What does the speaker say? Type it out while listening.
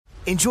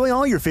Enjoy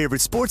all your favorite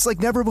sports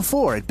like never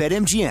before at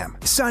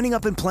BetMGM. Signing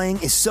up and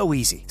playing is so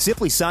easy.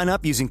 Simply sign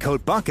up using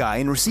code Buckeye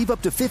and receive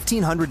up to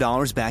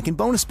 $1,500 back in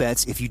bonus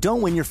bets if you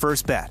don't win your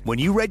first bet. When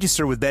you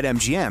register with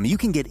BetMGM, you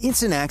can get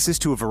instant access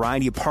to a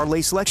variety of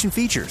parlay selection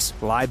features,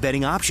 live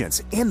betting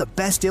options, and the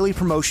best daily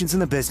promotions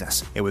in the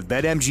business. And with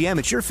BetMGM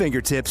at your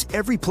fingertips,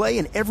 every play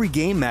and every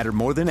game matter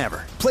more than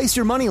ever. Place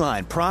your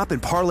moneyline, prop,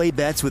 and parlay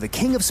bets with the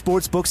king of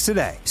sportsbooks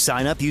today.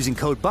 Sign up using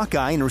code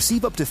Buckeye and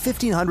receive up to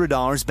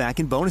 $1,500 back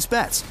in bonus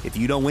bets if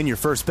you don't win your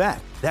first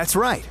bet. That's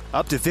right,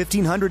 up to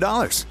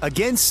 $1,500.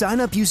 Again, sign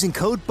up using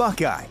code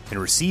Buckeye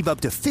and receive up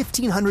to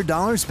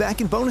 $1,500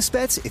 back in bonus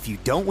bets if you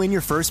don't win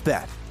your first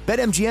bet.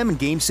 BetMGM and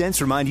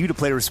GameSense remind you to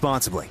play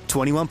responsibly.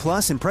 21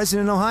 plus and present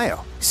in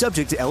Ohio.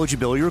 Subject to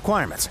eligibility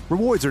requirements.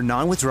 Rewards are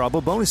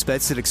non-withdrawable bonus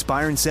bets that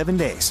expire in 7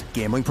 days.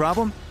 Gambling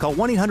problem? Call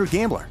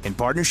 1-800-GAMBLER in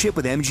partnership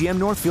with MGM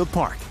Northfield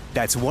Park.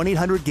 That's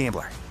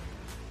 1-800-GAMBLER.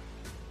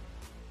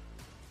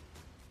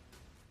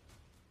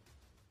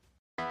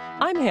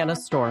 I'm Hannah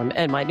Storm,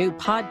 and my new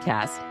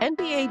podcast,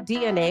 NBA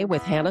DNA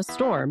with Hannah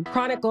Storm,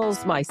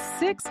 chronicles my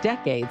 6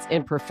 decades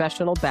in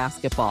professional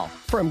basketball.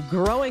 From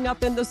growing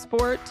up in the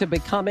sport to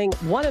becoming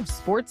one of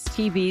sports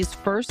TV's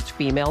first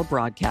female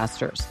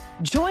broadcasters.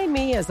 Join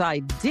me as I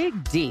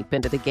dig deep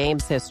into the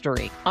game's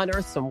history,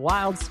 unearth some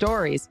wild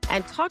stories,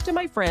 and talk to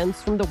my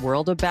friends from the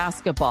world of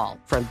basketball,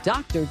 from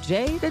Dr.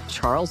 J to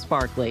Charles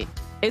Barkley.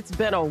 It's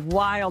been a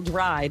wild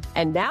ride,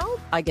 and now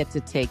I get to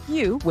take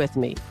you with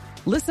me.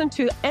 Listen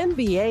to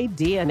NBA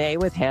DNA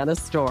with Hannah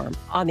Storm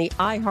on the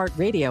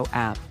iHeartRadio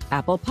app,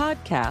 Apple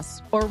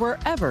Podcasts, or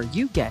wherever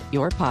you get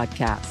your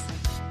podcasts.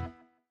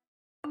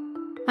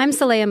 I'm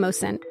Saleha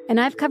Mohsin,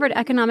 and I've covered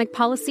economic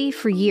policy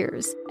for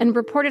years and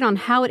reported on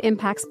how it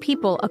impacts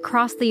people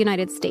across the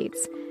United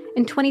States.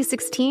 In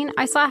 2016,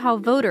 I saw how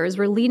voters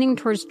were leaning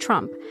towards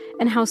Trump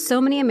and how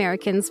so many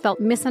Americans felt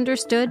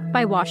misunderstood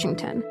by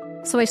Washington.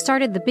 So I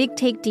started The Big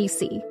Take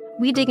DC.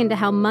 We dig into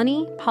how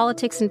money,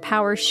 politics, and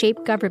power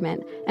shape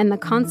government and the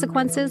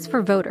consequences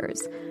for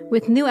voters.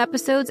 With new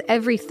episodes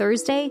every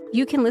Thursday,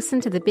 you can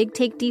listen to The Big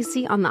Take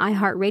DC on the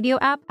iHeartRadio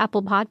app,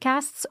 Apple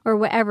Podcasts, or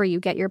wherever you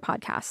get your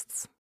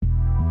podcasts.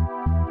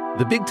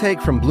 The Big Take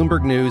from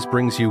Bloomberg News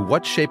brings you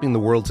what's shaping the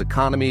world's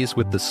economies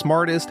with the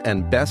smartest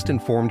and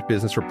best-informed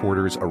business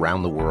reporters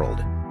around the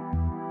world.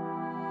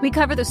 We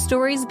cover the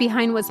stories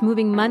behind what's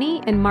moving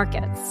money and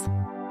markets,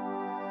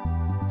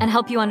 and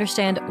help you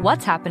understand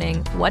what's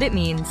happening, what it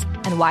means,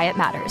 and why it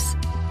matters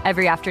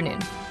every afternoon.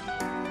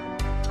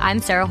 I'm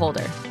Sarah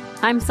Holder.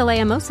 I'm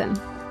Saleha Mohsin.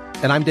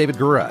 And I'm David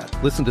Gura.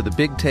 Listen to The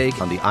Big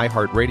Take on the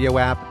iHeartRadio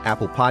app,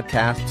 Apple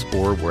Podcasts,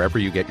 or wherever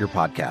you get your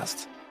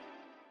podcasts.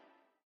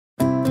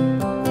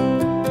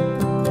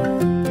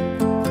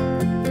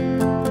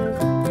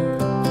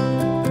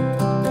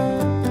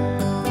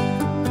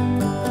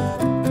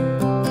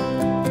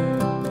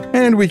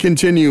 And we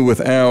continue with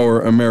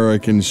our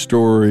American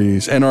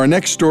stories. And our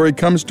next story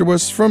comes to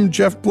us from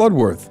Jeff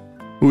Bloodworth,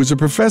 who is a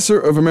professor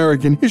of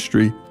American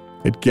history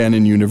at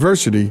Gannon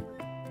University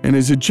and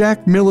is a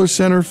Jack Miller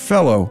Center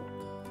Fellow.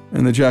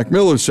 And the Jack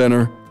Miller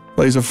Center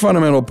plays a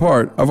fundamental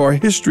part of our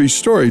history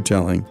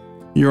storytelling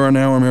here on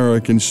Our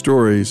American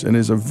Stories and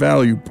is a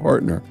valued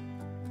partner.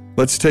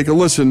 Let's take a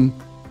listen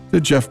to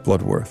Jeff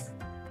Bloodworth.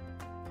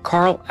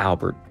 Carl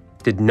Albert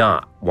did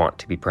not want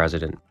to be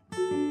president.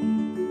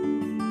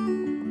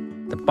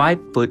 The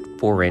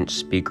 5'4"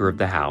 Speaker of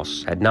the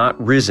House had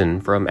not risen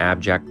from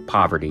abject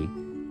poverty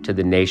to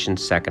the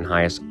nation's second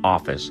highest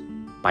office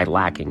by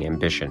lacking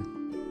ambition.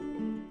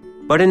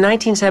 But in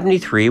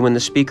 1973, when the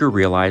Speaker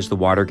realized the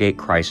Watergate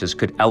crisis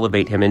could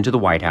elevate him into the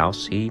White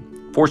House, he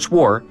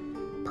forswore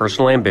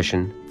personal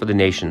ambition for the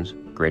nation's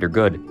greater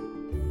good.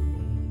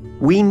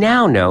 We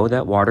now know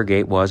that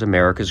Watergate was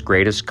America's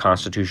greatest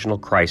constitutional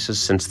crisis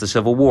since the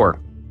Civil War.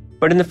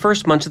 But in the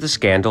first months of the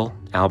scandal,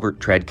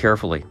 Albert tread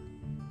carefully.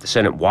 The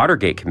Senate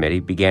Watergate Committee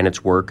began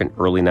its work in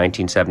early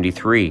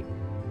 1973,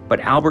 but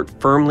Albert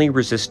firmly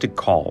resisted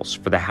calls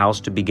for the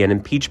House to begin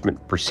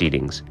impeachment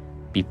proceedings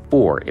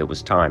before it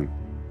was time.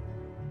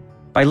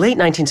 By late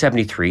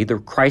 1973, the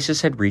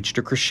crisis had reached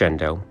a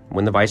crescendo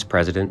when the Vice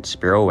President,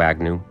 Spiro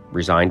Agnew,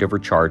 resigned over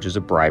charges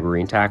of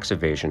bribery and tax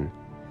evasion.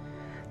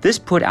 This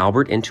put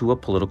Albert into a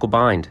political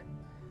bind.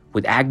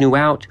 With Agnew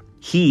out,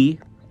 he,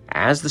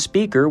 as the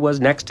Speaker, was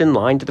next in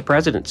line to the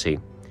presidency.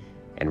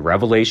 And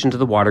revelations of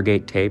the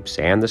Watergate tapes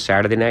and the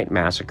Saturday Night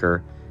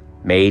Massacre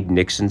made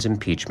Nixon's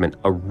impeachment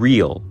a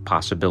real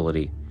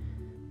possibility.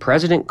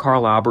 President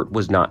Carl Albert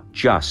was not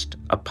just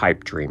a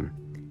pipe dream.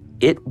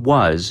 It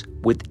was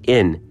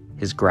within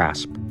his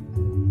grasp.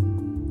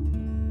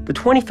 The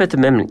 25th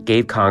Amendment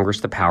gave Congress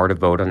the power to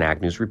vote on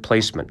Agnew's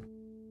replacement.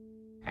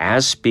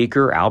 As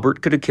Speaker,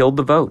 Albert could have killed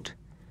the vote.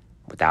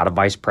 Without a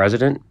vice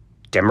president,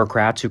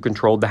 Democrats who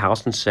controlled the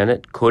House and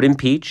Senate could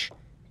impeach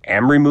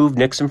and remove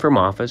Nixon from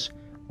office,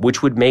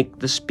 which would make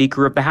the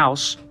Speaker of the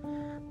House,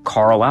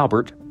 Carl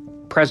Albert,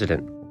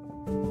 president.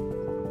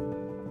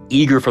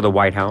 Eager for the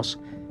White House,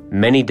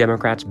 many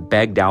Democrats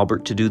begged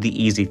Albert to do the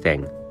easy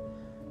thing.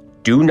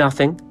 Do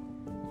nothing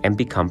and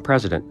become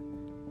president.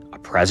 A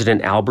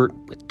President Albert,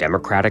 with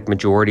Democratic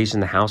majorities in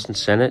the House and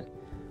Senate,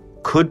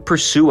 could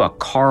pursue a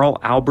Carl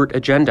Albert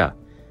agenda,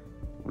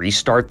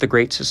 restart the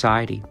Great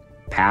Society,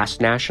 pass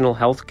national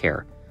health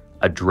care,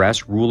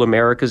 address rural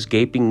America's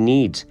gaping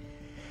needs,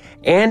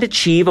 and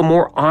achieve a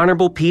more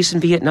honorable peace in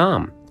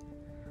Vietnam.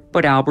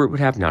 But Albert would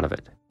have none of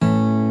it.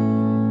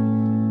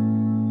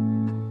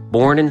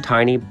 Born in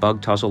tiny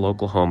Bug Tussle,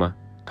 Oklahoma,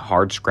 to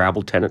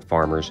hard-scrabble tenant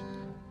farmers,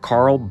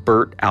 Carl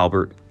Burt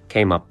Albert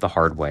came up the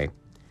hard way.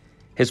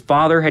 His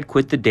father had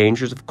quit the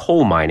dangers of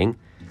coal mining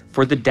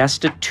for the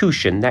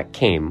destitution that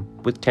came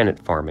with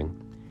tenant farming.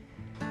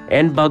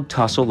 And Bug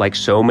Tussle, like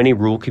so many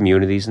rural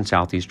communities in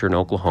southeastern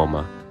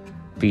Oklahoma,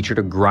 featured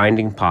a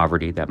grinding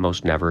poverty that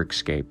most never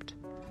escaped.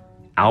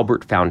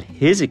 Albert found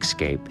his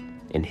escape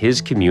in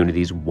his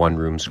community's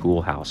one-room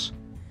schoolhouse.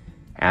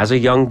 As a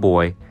young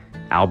boy,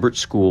 Albert's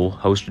school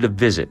hosted a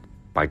visit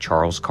by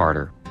Charles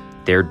Carter,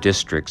 their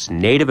district's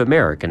Native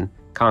American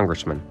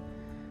congressman.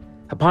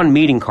 Upon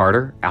meeting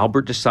Carter,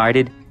 Albert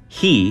decided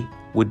he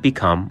would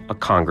become a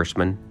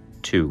congressman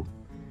too.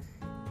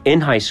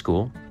 In high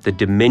school, the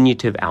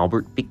diminutive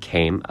Albert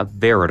became a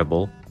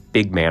veritable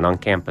big man on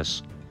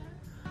campus.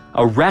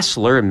 A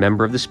wrestler and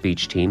member of the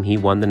speech team, he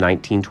won the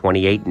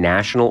 1928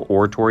 National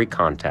Oratory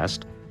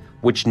Contest,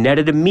 which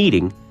netted a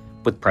meeting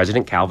with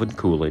President Calvin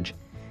Coolidge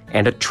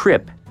and a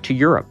trip to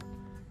Europe.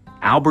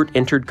 Albert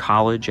entered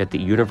college at the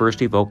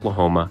University of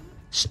Oklahoma,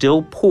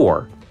 still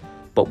poor,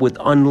 but with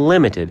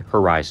unlimited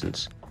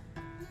horizons.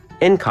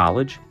 In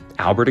college,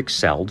 Albert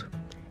excelled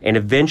and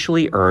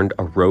eventually earned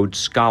a Rhodes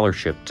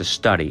Scholarship to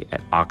study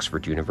at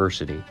Oxford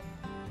University.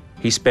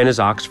 He spent his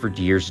Oxford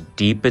years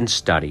deep in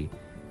study,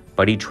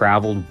 but he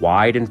traveled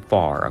wide and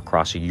far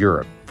across a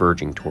Europe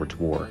verging towards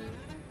war.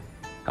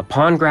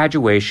 Upon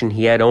graduation,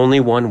 he had only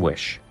one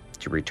wish: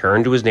 to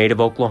return to his native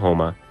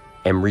Oklahoma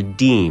and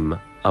redeem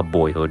a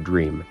boyhood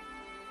dream.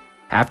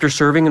 After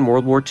serving in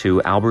World War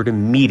II, Albert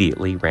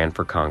immediately ran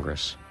for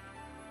Congress.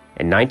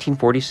 In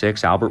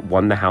 1946, Albert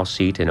won the House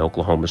seat in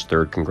Oklahoma's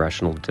 3rd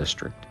Congressional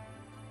District.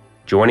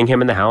 Joining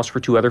him in the House were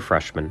two other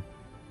freshmen,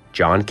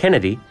 John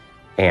Kennedy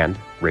and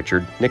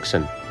Richard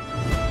Nixon.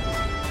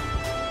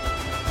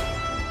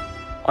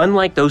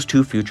 Unlike those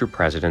two future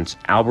presidents,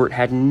 Albert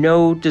had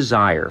no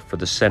desire for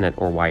the Senate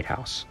or White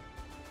House.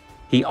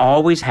 He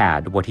always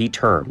had what he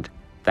termed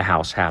the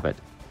House habit.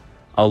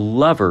 A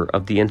lover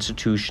of the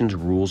institution's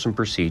rules and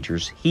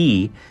procedures,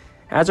 he,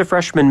 as a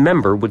freshman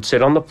member, would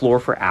sit on the floor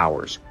for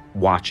hours,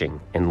 watching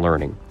and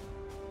learning.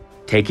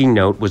 Taking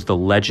note was the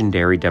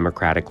legendary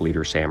Democratic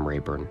leader Sam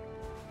Rayburn.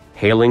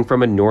 Hailing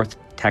from a North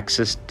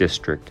Texas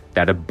district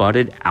that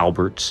abutted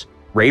Albert's,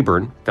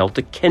 Rayburn felt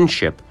a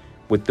kinship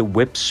with the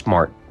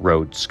whip-smart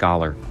Rhodes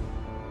Scholar.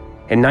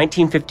 In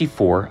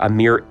 1954, a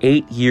mere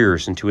 8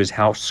 years into his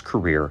House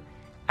career,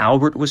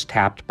 Albert was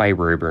tapped by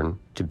Rayburn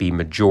to be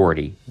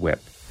Majority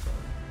Whip.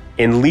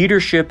 In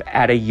leadership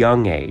at a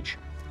young age,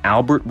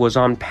 Albert was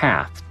on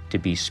path to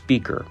be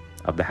Speaker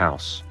of the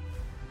House.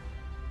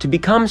 To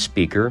become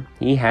Speaker,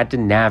 he had to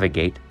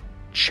navigate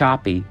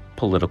choppy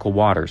political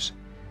waters.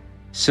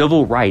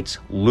 Civil rights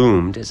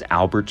loomed as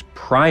Albert's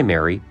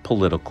primary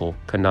political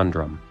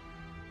conundrum.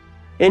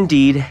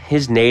 Indeed,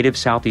 his native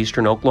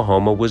southeastern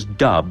Oklahoma was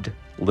dubbed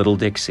Little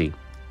Dixie.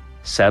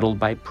 Settled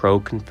by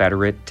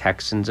pro-Confederate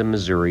Texans and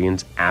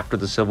Missourians after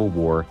the Civil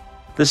War,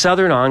 the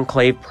Southern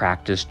enclave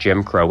practiced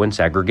Jim Crow and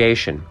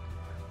segregation.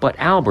 But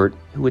Albert,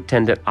 who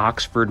attended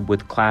Oxford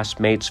with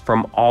classmates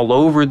from all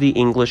over the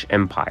English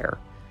Empire,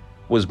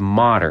 was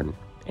modern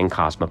and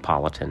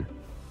cosmopolitan.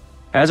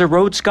 As a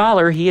Rhodes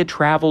Scholar, he had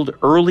traveled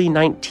early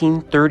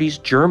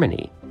 1930s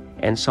Germany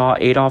and saw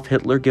Adolf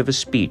Hitler give a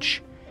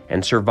speech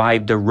and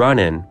survived a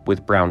run-in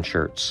with brown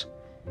shirts.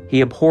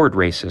 He abhorred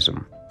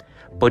racism,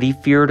 but he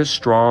feared a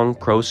strong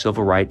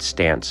pro-civil rights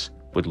stance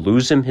would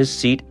lose him his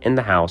seat in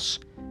the House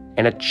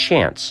and a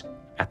chance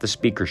at the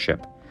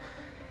speakership.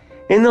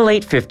 In the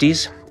late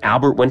 50s,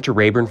 Albert went to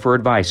Rayburn for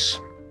advice.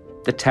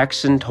 The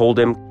Texan told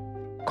him,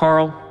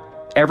 "Carl,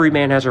 every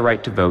man has a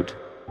right to vote.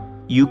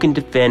 You can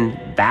defend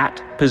that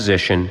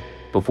position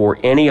before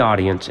any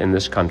audience in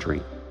this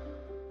country."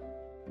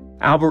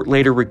 Albert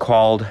later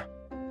recalled,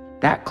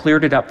 "That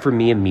cleared it up for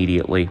me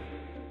immediately.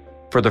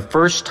 For the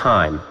first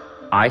time,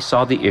 I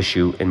saw the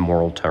issue in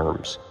moral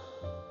terms."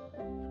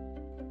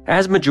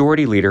 As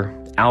Majority Leader,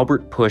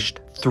 Albert pushed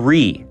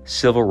 3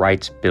 civil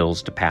rights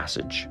bills to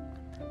passage.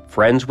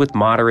 Friends with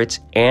moderates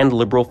and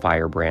liberal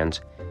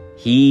firebrands,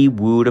 he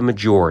wooed a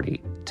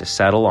majority to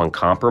settle on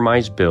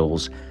compromise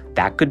bills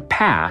that could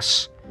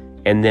pass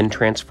and then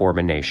transform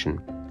a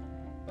nation.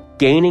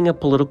 Gaining a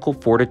political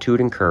fortitude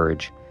and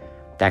courage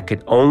that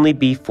could only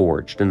be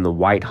forged in the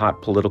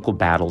white-hot political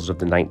battles of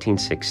the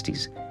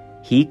 1960s,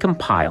 he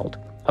compiled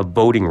a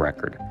voting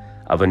record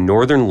of a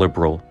Northern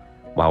liberal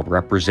while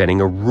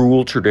representing a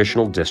rural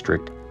traditional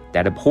district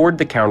that abhorred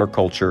the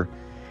counterculture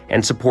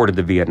and supported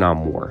the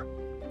Vietnam War.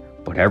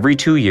 But every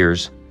 2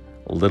 years,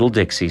 Little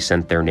Dixie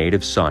sent their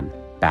native son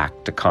back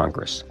to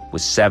Congress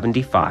with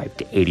 75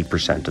 to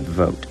 80% of the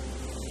vote.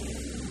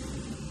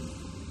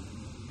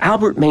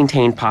 Albert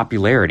maintained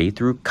popularity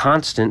through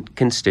constant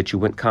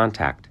constituent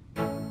contact.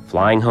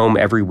 Flying home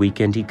every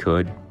weekend he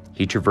could,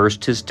 he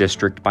traversed his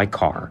district by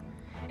car,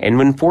 and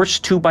when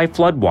forced to by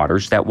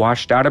floodwaters that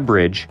washed out a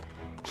bridge,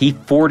 he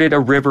forded a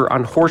river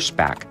on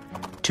horseback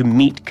to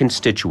meet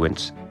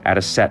constituents at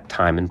a set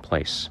time and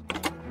place.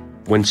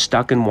 When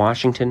stuck in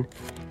Washington,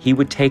 he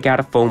would take out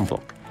a phone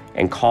book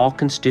and call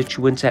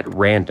constituents at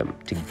random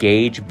to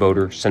gauge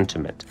voter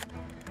sentiment.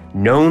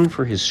 Known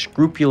for his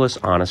scrupulous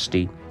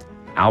honesty,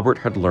 Albert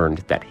had learned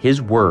that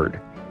his word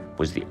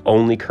was the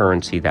only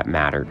currency that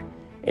mattered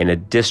in a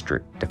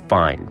district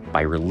defined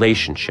by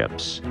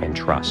relationships and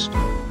trust.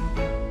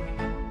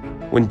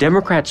 When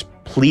Democrats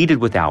pleaded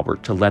with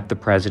Albert to let the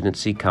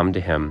presidency come to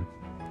him,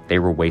 they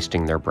were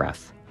wasting their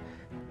breath.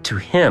 To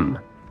him,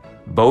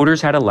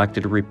 voters had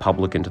elected a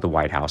Republican to the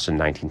White House in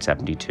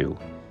 1972.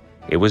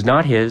 It was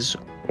not his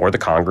or the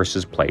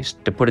Congress's place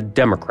to put a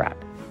Democrat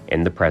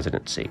in the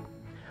presidency.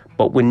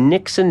 But when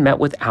Nixon met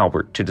with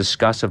Albert to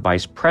discuss a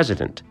vice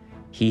president,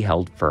 he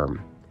held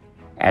firm.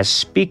 As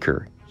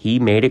Speaker, he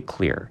made it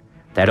clear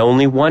that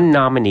only one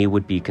nominee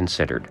would be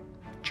considered,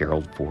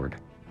 Gerald Ford.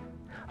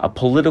 A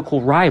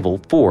political rival,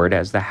 Ford,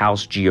 as the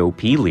House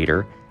GOP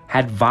leader,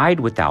 had vied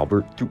with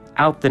Albert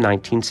throughout the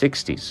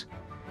 1960s.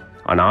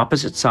 On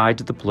opposite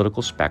sides of the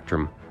political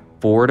spectrum,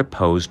 Ford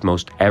opposed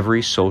most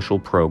every social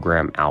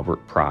program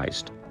Albert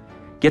prized.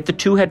 Yet the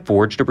two had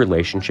forged a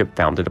relationship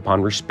founded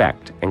upon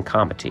respect and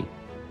comity.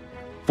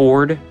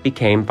 Ford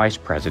became vice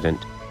president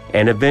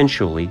and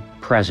eventually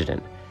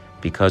president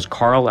because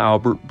Carl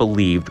Albert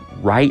believed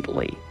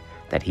rightly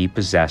that he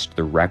possessed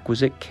the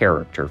requisite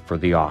character for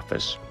the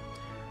office.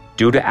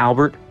 Due to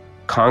Albert,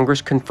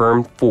 Congress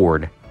confirmed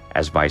Ford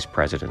as vice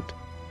president.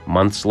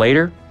 Months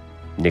later,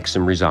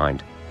 Nixon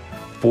resigned.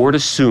 Ford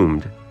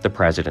assumed the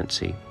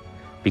presidency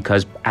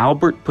because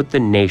Albert put the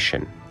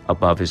nation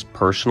above his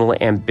personal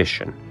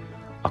ambition.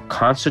 A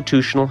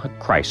constitutional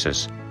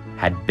crisis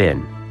had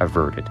been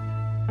averted.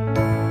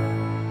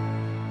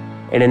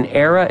 In an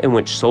era in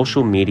which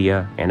social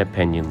media and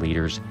opinion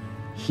leaders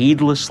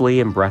heedlessly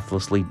and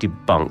breathlessly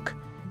debunk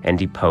and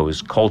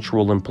depose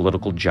cultural and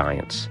political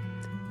giants,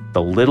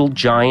 the little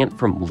giant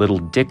from Little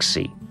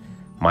Dixie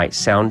might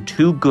sound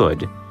too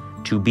good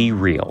to be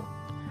real,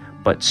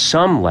 but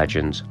some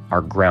legends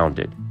are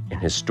grounded in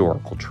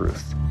historical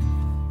truth.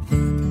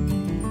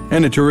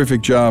 And a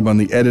terrific job on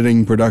the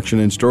editing, production,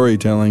 and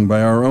storytelling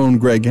by our own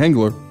Greg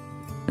Hengler.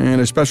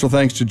 And a special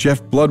thanks to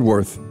Jeff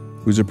Bloodworth,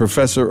 who's a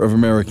professor of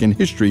American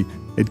history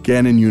at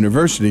Gannon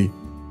University,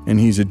 and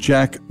he's a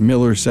Jack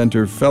Miller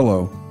Center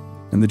Fellow.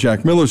 And the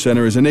Jack Miller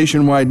Center is a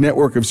nationwide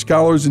network of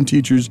scholars and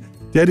teachers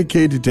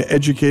dedicated to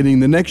educating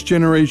the next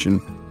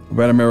generation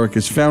about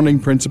America's founding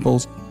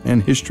principles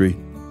and history.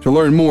 To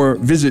learn more,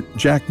 visit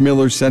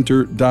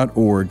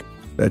jackmillercenter.org.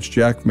 That's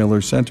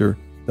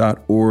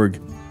jackmillercenter.org.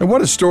 And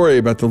what a story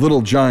about the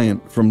little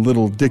giant from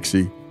Little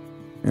Dixie.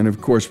 And of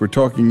course, we're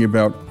talking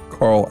about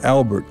Carl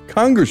Albert,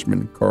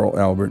 Congressman Carl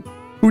Albert,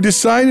 who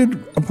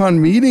decided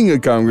upon meeting a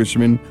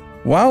congressman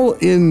while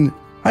in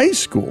high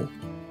school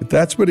that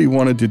that's what he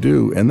wanted to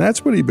do. And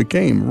that's what he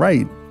became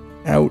right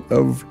out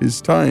of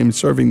his time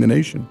serving the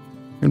nation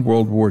in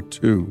World War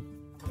II.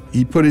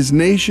 He put his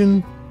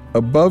nation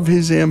above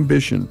his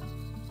ambition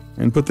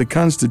and put the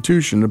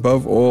Constitution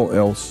above all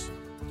else.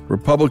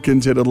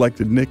 Republicans had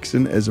elected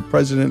Nixon as a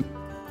president,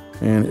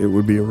 and it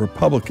would be a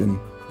Republican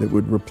that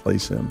would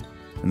replace him,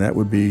 and that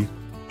would be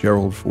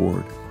Gerald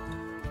Ford.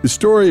 The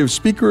story of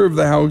Speaker of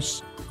the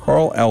House,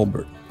 Carl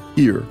Albert,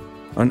 here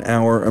on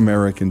Our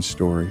American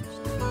Stories.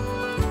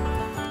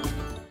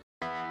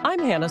 I'm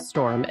Hannah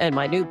Storm, and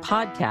my new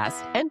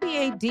podcast,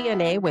 NBA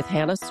DNA with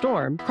Hannah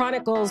Storm,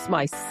 chronicles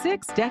my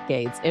 6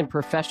 decades in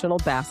professional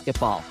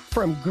basketball.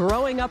 From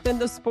growing up in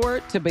the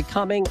sport to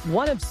becoming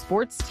one of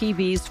sports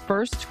TV's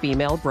first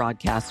female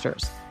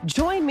broadcasters.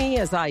 Join me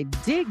as I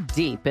dig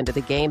deep into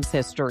the game's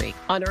history,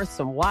 unearth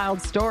some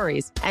wild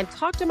stories, and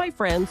talk to my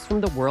friends from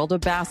the world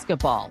of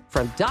basketball,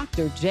 from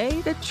Dr.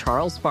 J to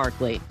Charles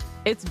Barkley.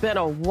 It's been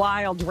a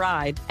wild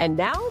ride, and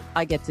now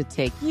I get to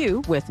take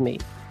you with me.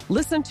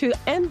 Listen to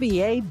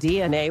NBA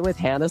DNA with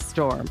Hannah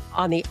Storm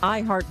on the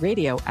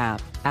iHeartRadio app,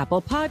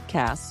 Apple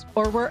Podcasts,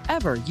 or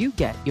wherever you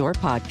get your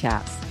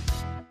podcasts.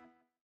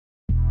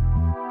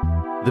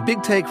 The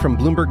Big Take from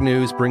Bloomberg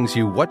News brings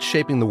you what's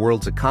shaping the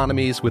world's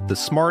economies with the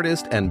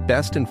smartest and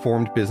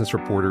best-informed business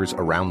reporters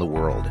around the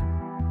world.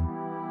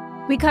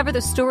 We cover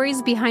the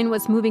stories behind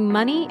what's moving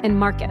money and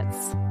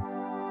markets,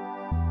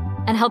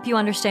 and help you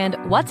understand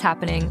what's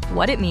happening,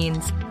 what it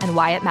means, and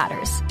why it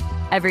matters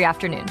every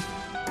afternoon.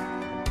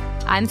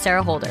 I'm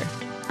Sarah Holder.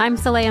 I'm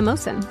Saleha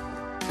Mohsin.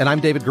 And I'm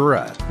David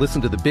Gura.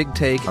 Listen to The Big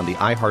Take on the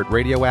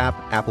iHeartRadio app,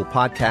 Apple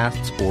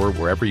Podcasts, or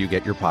wherever you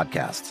get your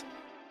podcasts.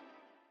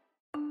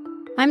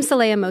 I'm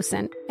Saleha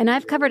Mohsin, and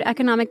I've covered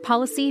economic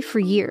policy for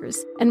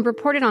years and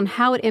reported on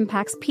how it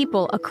impacts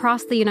people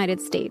across the United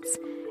States.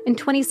 In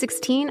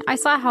 2016, I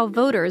saw how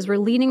voters were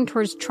leaning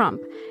towards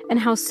Trump and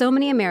how so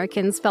many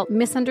Americans felt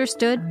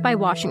misunderstood by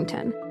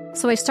Washington.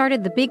 So I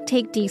started The Big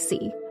Take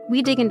DC,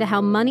 we dig into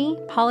how money,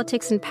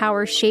 politics, and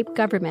power shape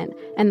government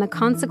and the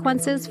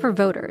consequences for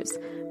voters.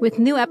 With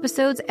new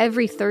episodes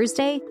every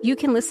Thursday, you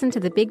can listen to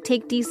The Big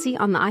Take DC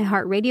on the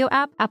iHeartRadio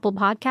app, Apple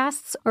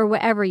Podcasts, or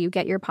wherever you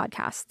get your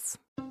podcasts.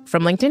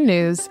 From LinkedIn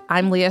News,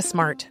 I'm Leah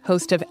Smart,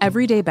 host of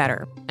Everyday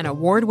Better, an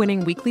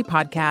award-winning weekly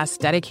podcast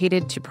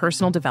dedicated to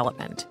personal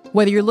development.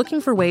 Whether you're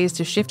looking for ways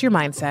to shift your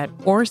mindset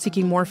or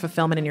seeking more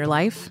fulfillment in your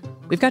life,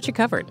 we've got you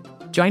covered.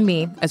 Join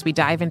me as we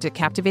dive into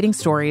captivating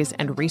stories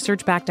and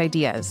research-backed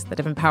ideas that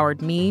have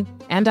empowered me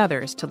and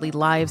others to lead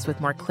lives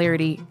with more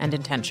clarity and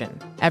intention.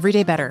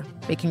 Everyday Better,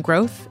 making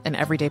growth an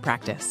everyday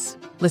practice.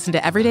 Listen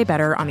to Everyday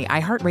Better on the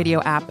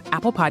iHeartRadio app,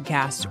 Apple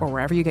Podcasts, or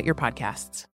wherever you get your podcasts.